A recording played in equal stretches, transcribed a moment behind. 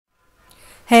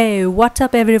Hey, what's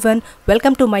up everyone?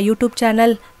 Welcome to my YouTube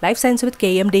channel Life Science with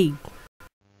KMD.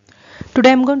 Today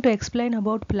I'm going to explain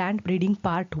about plant breeding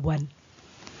part 1.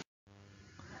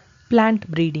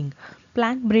 Plant breeding.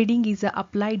 Plant breeding is an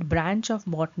applied branch of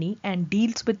botany and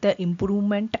deals with the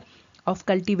improvement of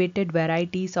cultivated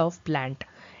varieties of plant.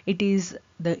 It is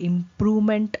the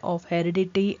improvement of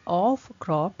heredity of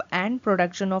crop and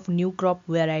production of new crop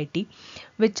variety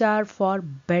which are for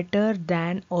better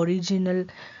than original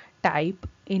type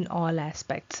in all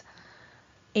aspects.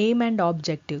 Aim and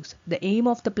objectives. The aim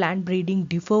of the plant breeding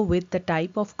differ with the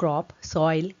type of crop,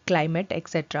 soil, climate,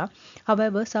 etc.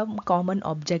 However, some common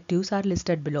objectives are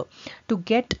listed below. To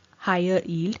get higher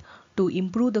yield, to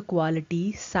improve the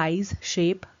quality, size,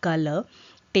 shape, color,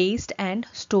 taste and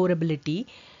storability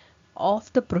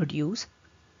of the produce,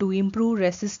 to improve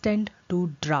resistant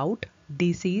to drought,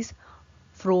 disease,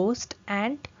 frost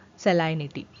and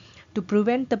salinity, to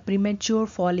prevent the premature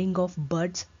falling of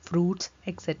buds, fruits,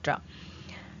 etc.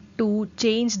 To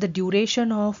change the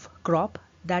duration of crop,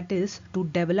 that is to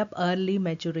develop early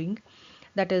maturing,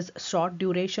 that is short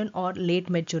duration, or late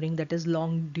maturing, that is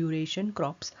long duration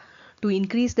crops. To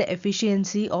increase the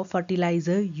efficiency of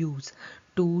fertilizer use,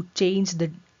 to change the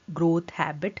growth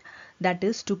habit, that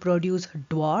is to produce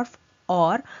dwarf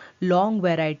or long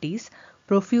varieties,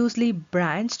 profusely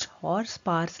branched or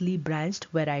sparsely branched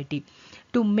variety,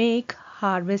 to make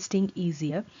harvesting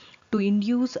easier, to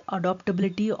induce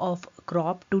adaptability of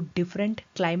crop to different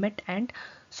climate and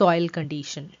soil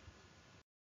condition.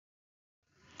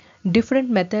 Different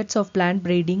methods of plant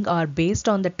breeding are based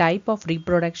on the type of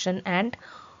reproduction and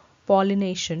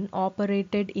pollination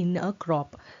operated in a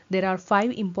crop. There are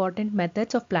 5 important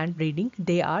methods of plant breeding.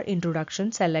 They are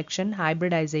introduction, selection,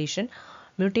 hybridization,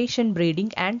 mutation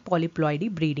breeding and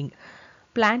polyploidy breeding.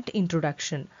 Plant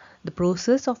introduction. The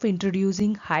process of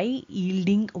introducing high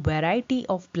yielding variety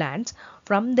of plants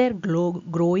from their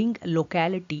growing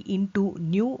locality into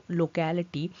new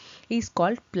locality is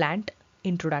called plant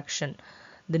introduction.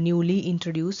 The newly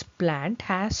introduced plant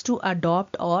has to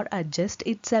adopt or adjust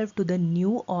itself to the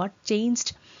new or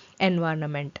changed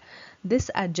environment.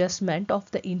 This adjustment of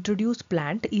the introduced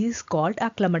plant is called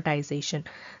acclimatization.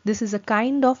 This is a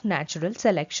kind of natural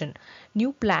selection.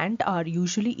 New plants are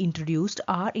usually introduced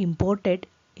or imported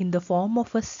in the form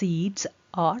of a seeds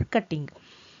or cutting.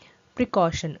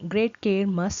 Precaution. Great care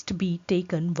must be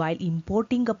taken while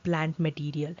importing a plant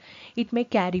material. It may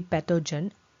carry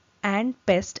pathogen and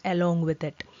pest along with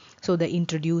it. So the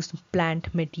introduced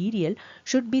plant material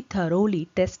should be thoroughly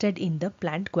tested in the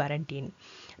plant quarantine.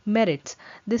 Merits.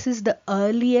 This is the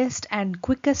earliest and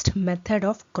quickest method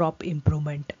of crop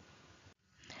improvement.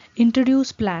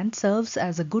 Introduced plant serves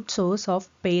as a good source of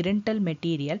parental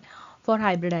material for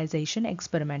hybridization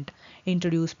experiment.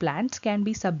 Introduced plants can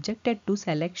be subjected to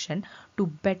selection to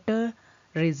get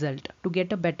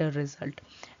a better result.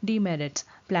 Demerits.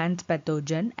 Plants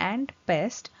pathogen and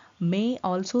pest may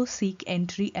also seek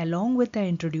entry along with the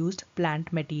introduced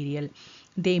plant material.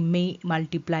 They may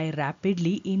multiply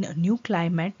rapidly in new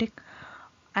climatic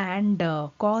and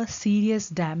cause serious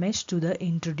damage to the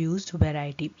introduced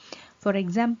variety. For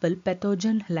example,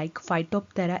 pathogen like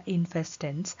Phytophthora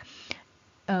infestans,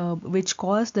 which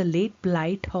caused the late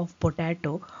blight of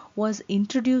potato, was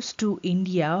introduced to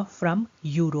India from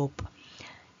Europe.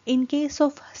 In case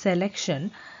of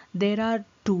selection, there are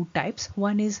 2 types.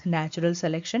 One is natural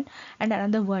selection and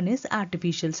another one is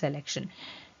artificial selection.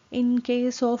 In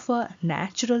case of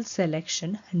natural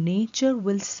selection, nature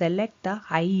will select the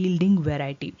high yielding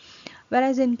variety.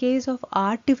 Whereas in case of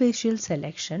artificial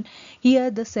selection,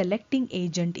 here the selecting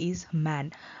agent is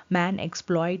man. Man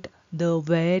exploit the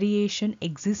variation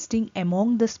existing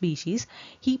among the species.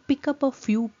 He pick up a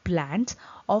few plants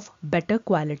of better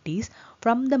qualities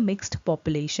from the mixed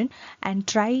population and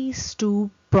tries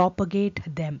to propagate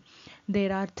them.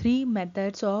 There are 3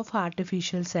 methods of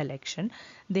artificial selection.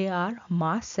 They are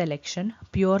mass selection,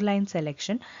 pure line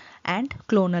selection and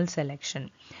clonal selection.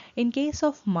 In case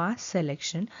of mass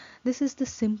selection, this is the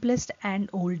simplest and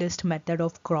oldest method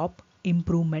of crop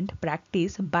improvement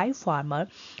practiced by farmer.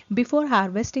 Before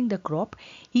harvesting the crop,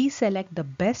 he select the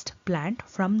best plant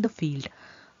from the field.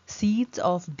 Seeds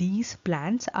of these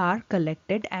plants are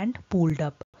collected and pooled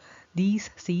up. These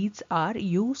seeds are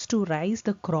used to raise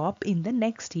the crop in the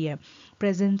next year.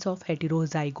 Presence of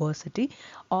heterozygosity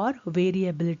or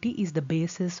variability is the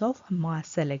basis of mass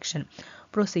selection.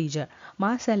 Procedure.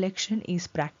 Mass selection is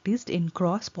practiced in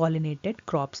cross-pollinated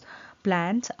crops.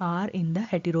 Plants are in the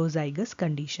heterozygous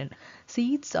condition.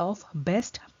 Seeds of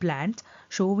best plants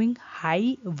showing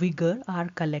high vigor are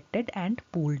collected and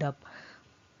pooled up.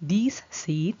 These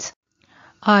seeds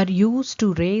are used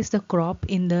to raise the crop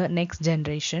in the next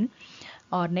generation.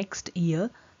 or next year,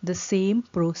 the same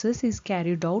process is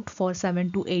carried out for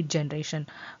 7 to 8 generation.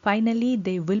 Finally,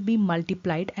 they will be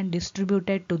multiplied and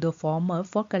distributed to the farmer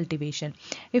for cultivation.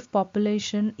 If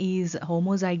population is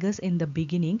homozygous in the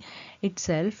beginning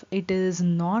itself, it is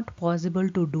not possible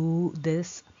to do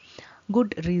this.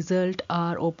 Good results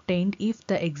are obtained if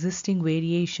the existing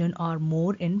variation are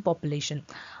more in population.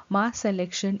 Mass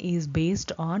selection is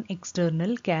based on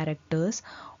external characters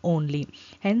only.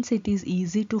 Hence, it is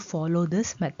easy to follow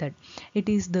this method. It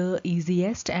is the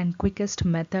easiest and quickest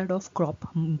method of crop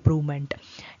improvement.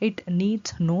 It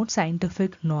needs no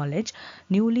scientific knowledge.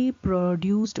 Newly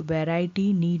produced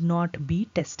variety need not be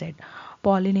tested.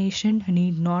 Pollination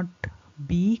need not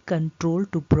be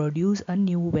controlled to produce a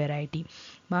new variety.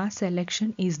 Mass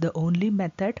selection is the only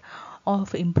method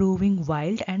of improving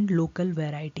wild and local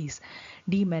varieties.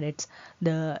 Demerits: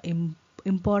 the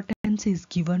importance is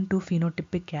given to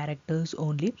phenotypic characters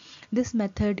only. This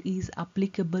method is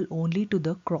applicable only to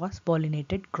the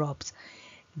cross-pollinated crops.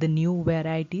 The new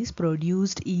varieties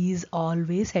produced is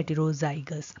always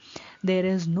heterozygous. There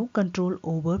is no control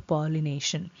over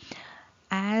pollination.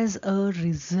 As a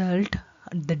result,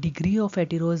 the degree of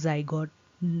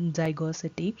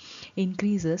heterozygosity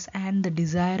increases and the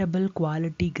desirable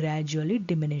quality gradually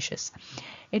diminishes.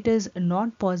 It is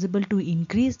not possible to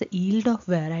increase the yield of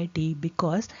variety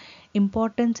because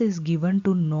importance is given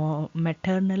to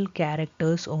maternal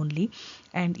characters only,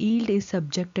 and yield is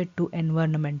subjected to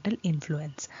environmental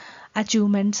influence.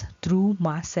 Achievements through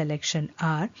mass selection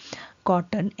are: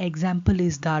 cotton, example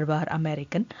is Darwar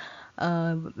American,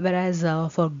 whereas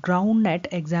for groundnut,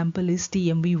 example is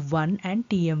TMV1 and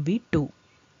TMV2.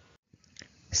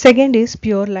 Second is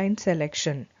pure line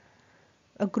selection.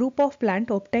 A group of plant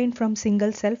obtained from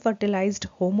single self-fertilized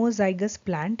homozygous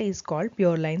plant is called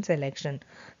pure line selection.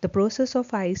 The process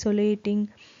of isolating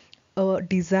a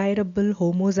desirable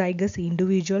homozygous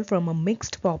individual from a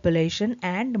mixed population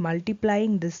and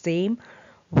multiplying the same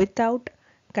without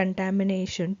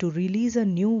contamination to release a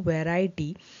new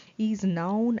variety is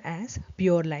known as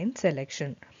pure line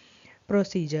selection.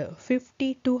 Procedure: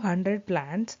 50 to 100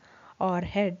 plants or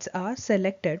heads are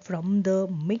selected from the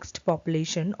mixed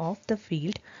population of the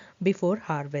field before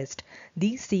harvest.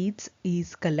 These seeds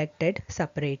is collected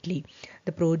separately.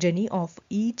 The progeny of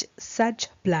each such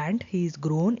plant is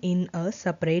grown in a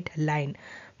separate line.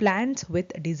 Plants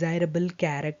with desirable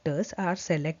characters are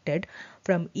selected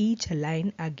from each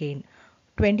line again.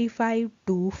 25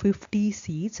 to 50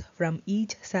 seeds from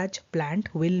each such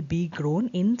plant will be grown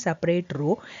in separate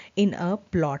row in a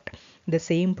plot. The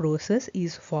same process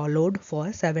is followed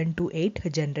for 7 to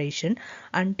 8 generation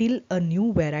until a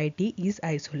new variety is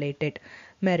isolated.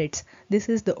 Merits: this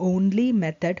is the only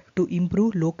method to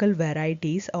improve local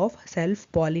varieties of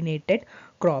self-pollinated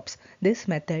crops. This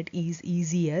method is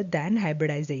easier than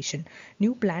hybridization.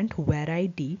 New plant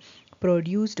variety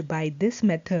produced by this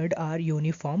method are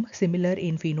uniform, similar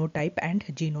in phenotype and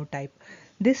genotype.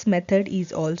 This method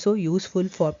is also useful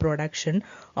for production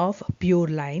of pure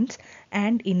lines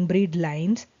and inbreed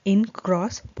lines in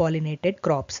cross-pollinated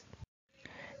crops.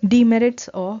 Demerits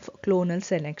of clonal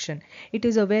selection. It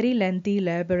is a very lengthy,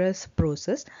 laborious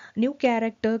process. New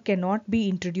character cannot be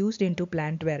introduced into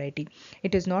plant variety.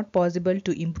 It is not possible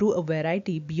to improve a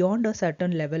variety beyond a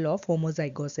certain level of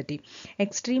homozygosity.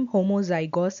 Extreme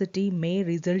homozygosity may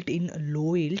result in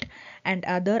low yield and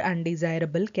other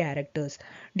undesirable characters.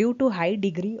 Due to high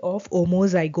degree of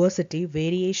homozygosity,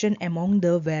 variation among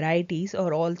the varieties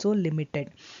are also limited.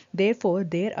 Therefore,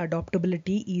 their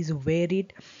adaptability is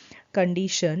varied.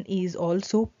 Condition is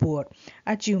also poor.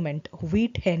 Achievement: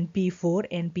 wheat NP4,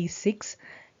 NP6,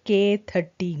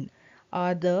 K13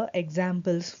 are the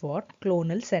examples for pure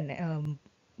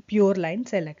line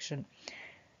selection.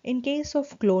 In case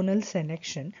of clonal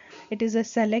selection, it is a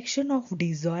selection of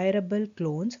desirable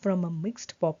clones from a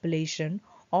mixed population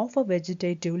of a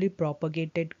vegetatively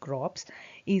propagated crops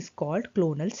is called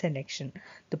clonal selection.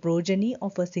 The progeny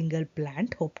of a single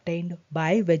plant obtained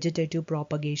by vegetative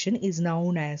propagation is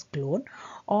known as clone,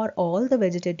 or all the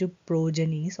vegetative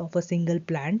progenies of a single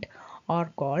plant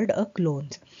are called a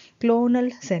clones.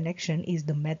 Clonal selection is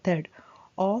the method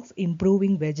of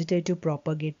improving vegetative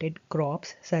propagated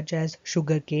crops such as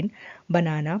sugarcane,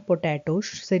 banana, potato,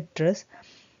 citrus,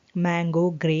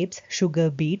 mango, grapes, sugar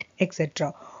beet,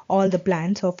 etc. All the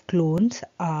plants of clones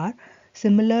are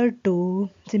similar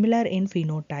in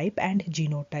phenotype and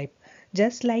genotype.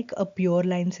 Just like a pure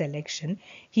line selection,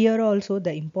 here also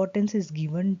the importance is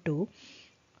given to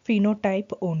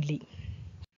phenotype only.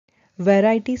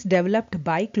 Varieties developed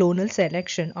by clonal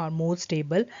selection are more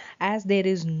stable as there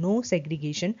is no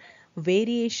segregation.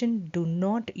 Variation do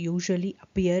not usually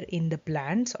appear in the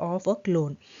plants of a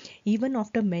clone. Even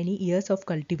after many years of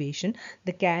cultivation,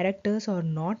 the characters are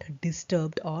not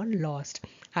disturbed or lost.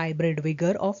 Hybrid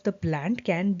vigor of the plant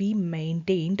can be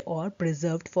maintained or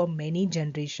preserved for many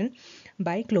generations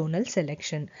by clonal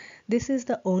selection. This is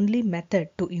the only method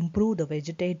to improve the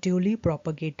vegetatively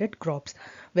propagated crops.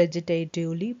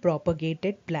 Vegetatively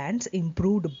propagated plants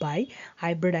improved by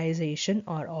hybridization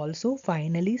are also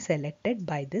finally selected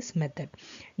by this method.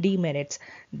 Demerits: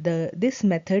 this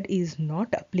method is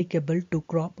not applicable to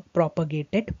crop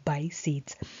propagated by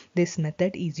seeds. This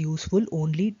method is useful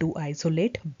only to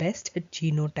isolate best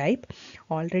genotype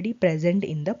already present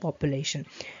in the population.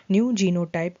 New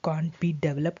genotype can't be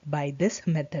developed by this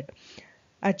method.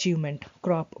 Achievement: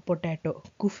 crop potato,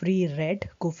 Kufri red,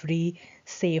 Kufri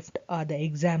saved are the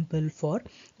example for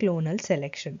clonal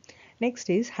selection. Next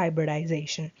is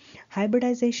hybridization.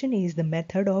 Hybridization is the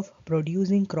method of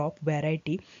producing crop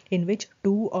variety in which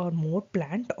two or more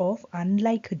plant of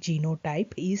unlike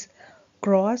genotype is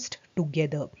crossed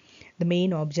together. The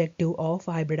main objective of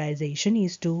hybridization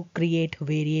is to create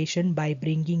variation by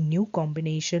bringing new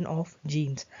combination of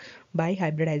genes. By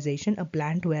hybridization, a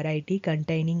plant variety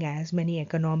containing as many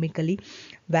economically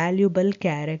valuable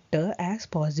character as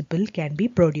possible can be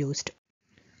produced.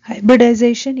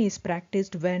 Hybridization is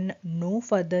practiced when no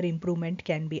further improvement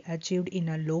can be achieved in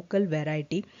a local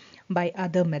variety by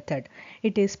other method.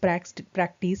 It is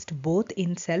practiced both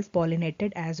in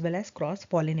self-pollinated as well as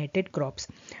cross-pollinated crops.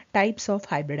 Types of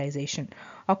hybridization.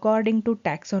 According to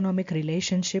taxonomic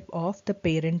relationship of the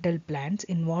parental plants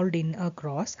involved in a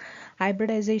cross,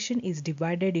 hybridization is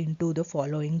divided into the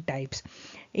following types: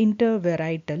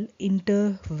 intervarietal,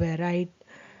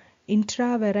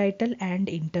 intravarietal and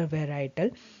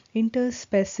intervarietal,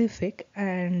 interspecific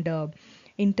and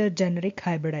intergeneric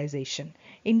hybridization.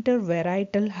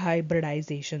 Intervarietal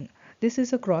hybridization. This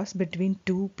is a cross between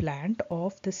two plants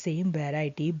of the same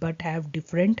variety but have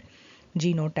different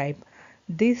genotype.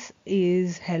 This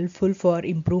is helpful for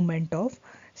improvement of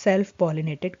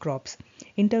self-pollinated crops.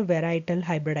 Intervarietal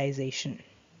hybridization.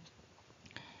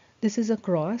 This is a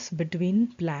cross between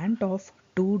plant of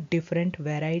two different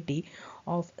variety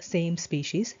of same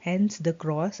species. Hence, the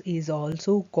cross is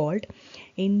also called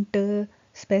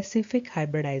interspecific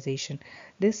hybridization.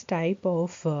 This type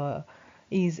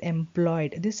is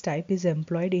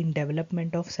employed in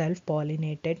development of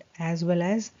self-pollinated as well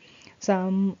as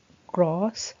some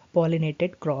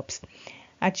cross-pollinated crops.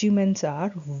 Achievements are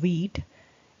wheat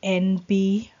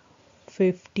NP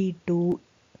 52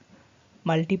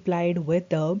 multiplied with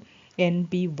the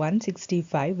NP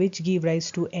 165, which give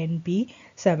rise to NP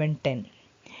 710.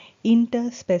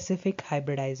 Interspecific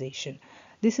hybridization.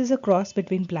 This is a cross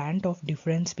between plant of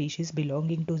different species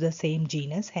belonging to the same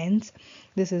genus. Hence,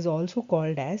 this is also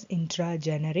called as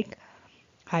intrageneric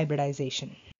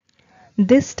hybridization.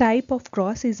 This type of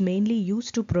cross is mainly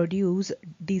used to produce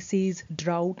disease,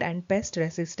 drought and pest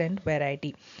resistant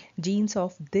variety. Genes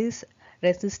of this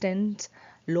resistance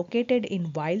located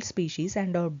in wild species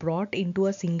and are brought into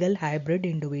a single hybrid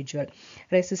individual.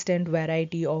 Resistant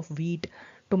variety of wheat,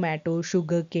 tomato,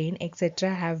 sugarcane, etc.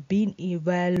 have been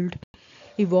evolved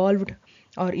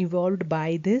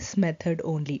by this method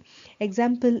only.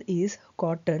 Example is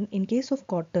cotton. In case of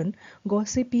cotton,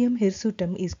 Gossypium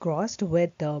hirsutum is crossed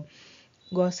with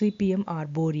Gossypium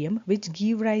arboreum, which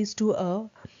give rise to a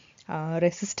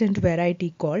resistant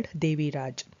variety called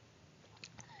Deviraj.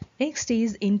 Next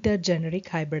is intergeneric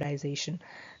hybridization.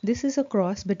 This is a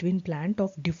cross between plant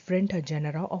of different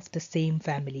genera of the same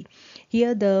family.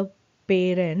 Here the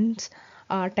parents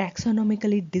are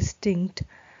taxonomically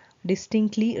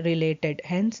distinctly related.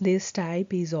 Hence this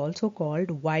type is also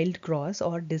called wild cross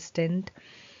or distant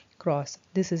cross.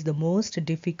 This is the most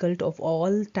difficult of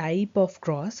all type of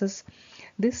crosses.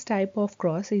 This type of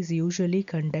cross is usually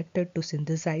conducted to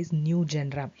synthesize new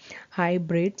genera.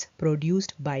 Hybrids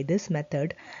produced by this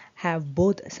method have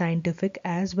both scientific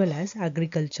as well as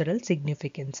agricultural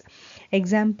significance.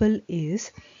 Example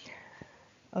is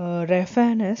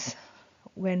Raphanus.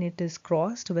 When it is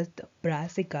crossed with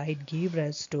brassica, it gives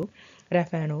rise to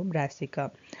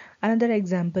Raphanobrassica. Another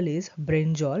example is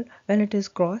brinjal. When it is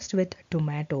crossed with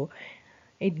tomato,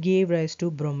 it gave rise to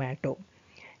bromato.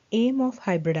 Aim of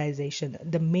hybridization.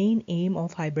 The main aim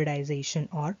of hybridization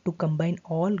are to combine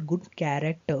all good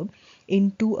character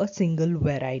into a single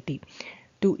variety,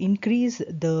 to increase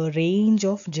the range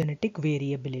of genetic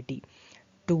variability,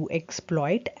 to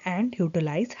exploit and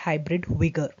utilize hybrid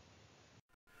vigor.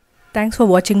 Thanks for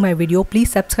watching my video.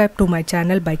 Please subscribe to my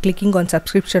channel by clicking on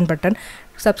subscription button.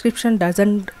 Subscription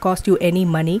doesn't cost you any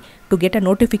money. To get a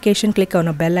notification, click on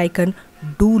a bell icon.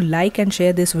 Do like and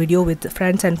share this video with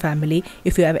friends and family.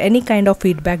 If you have any kind of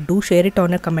feedback, do share it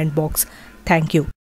on a comment box. Thank you.